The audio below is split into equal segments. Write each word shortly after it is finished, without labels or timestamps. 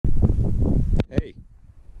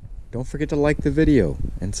don't forget to like the video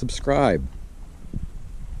and subscribe.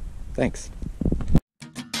 Thanks.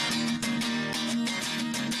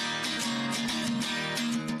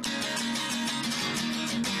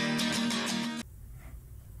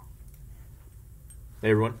 Hey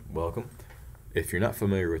everyone, welcome. If you're not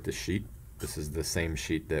familiar with this sheet, this is the same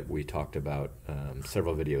sheet that we talked about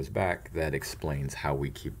several videos back that explains how we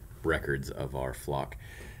keep records of our flock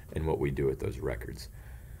and what we do with those records.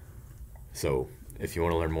 So if you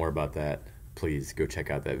want to learn more about that, please go check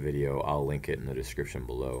out that video. I'll link it in the description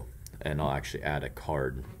below, and I'll actually add a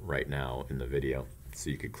card right now in the video so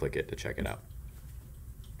you could click it to check it out.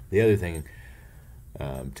 The other thing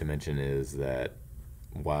to mention is that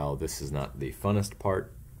while this is not the funnest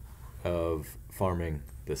part of farming,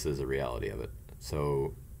 this is a reality of it.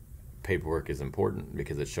 So paperwork is important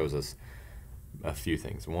because it shows us a few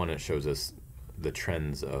things. One, it shows us the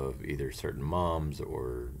trends of either certain moms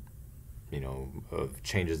or, of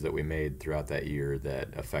changes that we made throughout that year that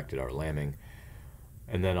affected our lambing.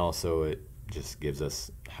 And then also it just gives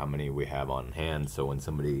us how many we have on hand. So when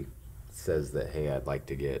somebody says that, hey, I'd like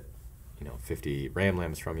to get 50 ram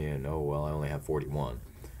lambs from you, and oh well, I only have 41,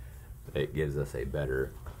 it gives us a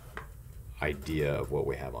better idea of what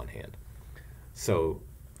we have on hand. So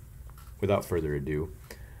without further ado,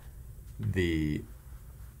 the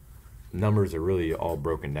numbers are really all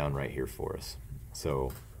broken down right here for us.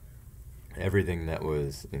 So everything that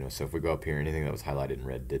was, so if we go up here, anything that was highlighted in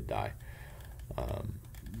red did die.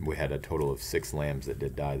 We had a total of 6 lambs that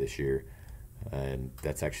did die this year, and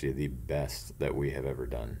that's actually the best that we have ever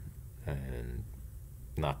done. And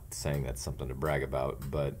not saying that's something to brag about,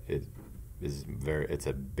 but it's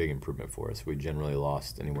a big improvement for us. We generally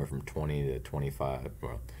lost anywhere from 20 to 25,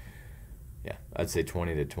 well, yeah, I'd say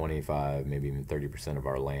 20 to 25, maybe even 30% of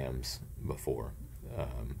our lambs before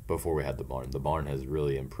we had the barn. The barn has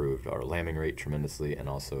really improved our lambing rate tremendously, and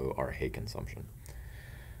also our hay consumption.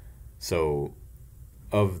 So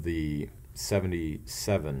of the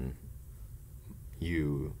 77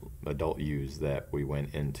 adult ewes that we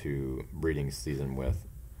went into breeding season with,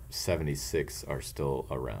 76 are still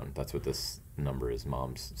around. That's what this number is,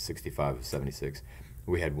 moms, 65 of 76.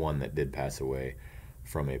 We had one that did pass away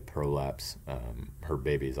from a prolapse. Her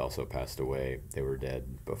babies also passed away. They were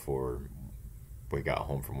dead before we got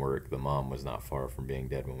home from work. The mom was not far from being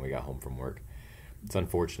dead when we got home from work. It's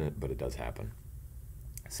unfortunate, but it does happen.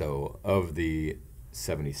 So of the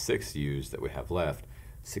 76 ewes that we have left,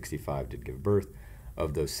 65 did give birth.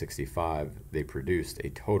 Of those 65, they produced a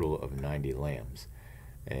total of 90 lambs.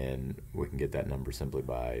 And we can get that number simply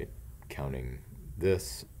by counting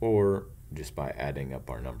this or just by adding up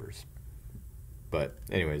our numbers. But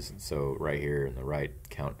anyways, so right here in the right,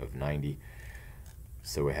 count of 90.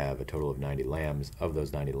 So we have a total of 90 lambs. Of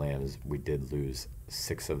those 90 lambs, we did lose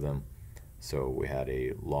 6 of them. So we had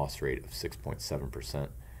a loss rate of 6.7%.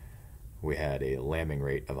 We had a lambing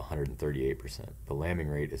rate of 138%. The lambing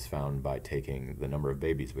rate is found by taking the number of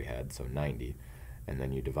babies we had, so 90, and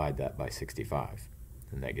then you divide that by 65.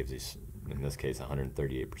 And that gives us, in this case,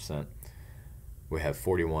 138%. We have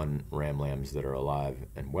 41 ram lambs that are alive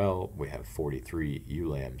and well. We have 43 ewe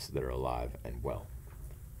lambs that are alive and well.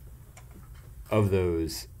 Of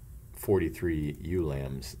those 43 ewe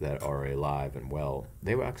lambs that are alive and well,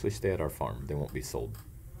 they will actually stay at our farm. They won't be sold,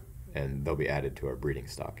 and they'll be added to our breeding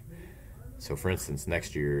stock. So for instance,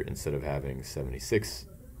 next year, instead of having 76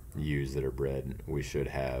 ewes that are bred, we should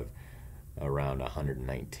have around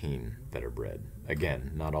 119 that are bred.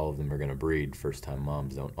 Again, not all of them are going to breed. First-time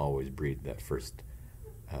moms don't always breed that first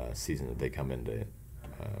season that they come into,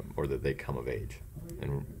 or that they come of age,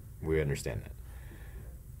 and we understand that.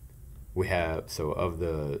 We have, so of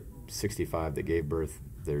the 65 that gave birth,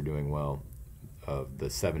 they're doing well. Of the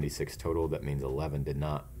 76 total, that means 11 did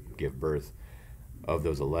not give birth. Of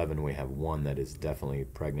those 11, we have 1 that is definitely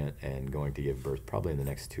pregnant and going to give birth probably in the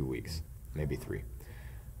next 2 weeks, maybe 3.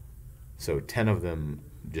 So 10 of them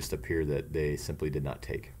just appear that they simply did not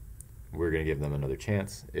take. We're going to give them another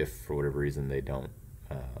chance. If for whatever reason they don't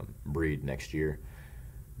breed next year,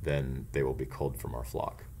 then they will be culled from our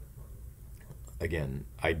flock. Again,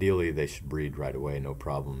 ideally they should breed right away, no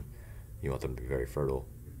problem. You want them to be very fertile.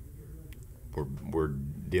 We're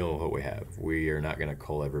dealing with what we have. We are not going to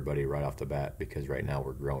cull everybody right off the bat because right now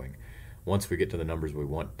we're growing. Once we get to the numbers we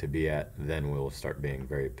want to be at, then we'll start being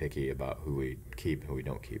very picky about who we keep and who we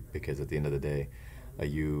don't keep, because at the end of the day, a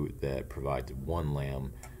ewe that provides 1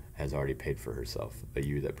 lamb has already paid for herself. A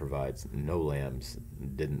ewe that provides no lambs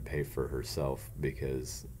didn't pay for herself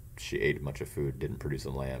because she ate a bunch of food, didn't produce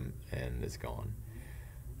a lamb, and is gone.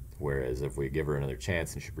 Whereas if we give her another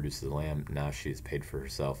chance and she produces a lamb, now she's paid for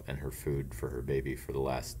herself and her food for her baby for the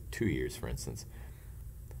last 2 years, for instance.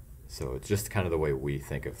 So it's just kind of the way we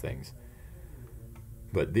think of things.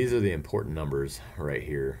 But these are the important numbers right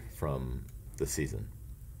here from the season.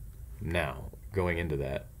 Now, going into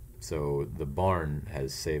that, so the barn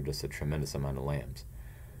has saved us a tremendous amount of lambs.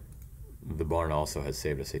 The barn also has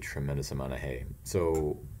saved us a tremendous amount of hay.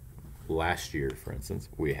 So last year, for instance,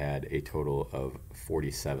 we had a total of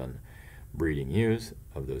 47 breeding ewes.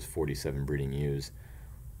 Of those 47 breeding ewes,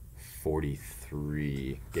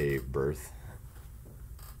 43 gave birth.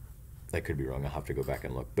 I could be wrong, I'll have to go back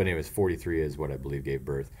and look. But anyways, 43 is what I believe gave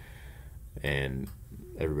birth. And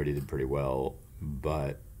everybody did pretty well,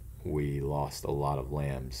 but we lost a lot of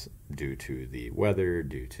lambs due to the weather,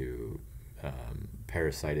 due to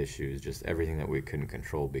parasite issues, just everything that we couldn't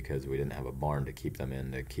control because we didn't have a barn to keep them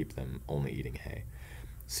in, to keep them only eating hay.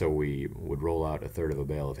 So we would roll out a third of a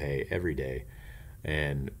bale of hay every day,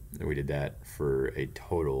 and we did that for a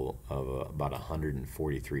total of about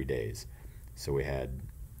 143 days. So we had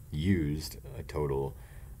used a total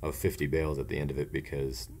of 50 bales at the end of it,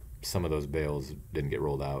 because some of those bales didn't get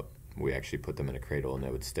rolled out. We actually put them in a cradle and they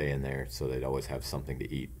would stay in there, so they'd always have something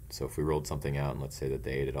to eat. So if we rolled something out and let's say that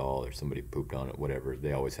they ate it all, or somebody pooped on it, whatever,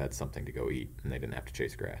 they always had something to go eat and they didn't have to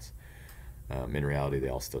chase grass. In reality, they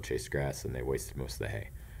all still chased grass and they wasted most of the hay.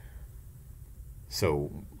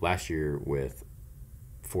 So last year, with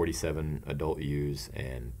 47 adult ewes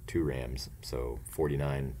and 2 rams, so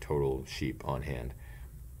 49 total sheep on hand,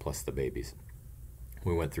 plus the babies,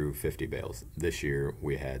 we went through 50 bales. This year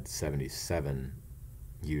we had 77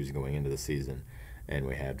 ewes going into the season, and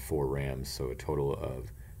we had 4 rams, so a total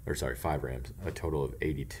of, 5 rams, a total of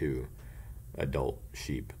 82 adult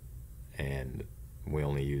sheep, and we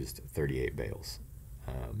only used 38 bales.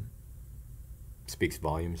 Speaks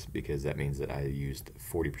volumes, because that means that I used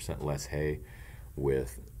 40% less hay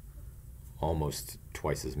with almost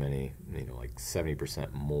twice as many, like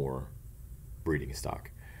 70% more breeding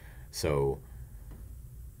stock. So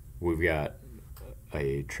we've got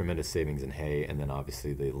a tremendous savings in hay, and then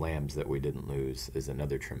obviously the lambs that we didn't lose is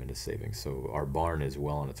another tremendous savings. So our barn is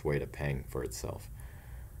well on its way to paying for itself.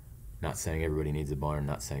 Not saying everybody needs a barn,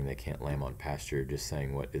 not saying they can't lamb on pasture, just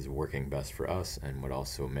saying what is working best for us and what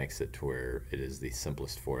also makes it to where it is the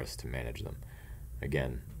simplest for us to manage them.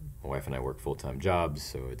 Again, my wife and I work full-time jobs,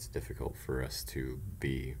 so it's difficult for us to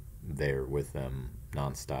be there with them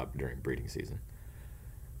nonstop during breeding season.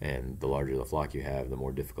 And the larger the flock you have, the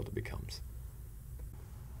more difficult it becomes.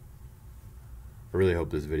 I really hope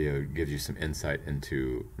this video gives you some insight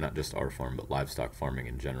into not just our farm, but livestock farming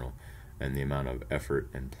in general, and the amount of effort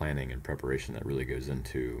and planning and preparation that really goes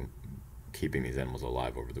into keeping these animals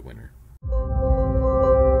alive over the winter.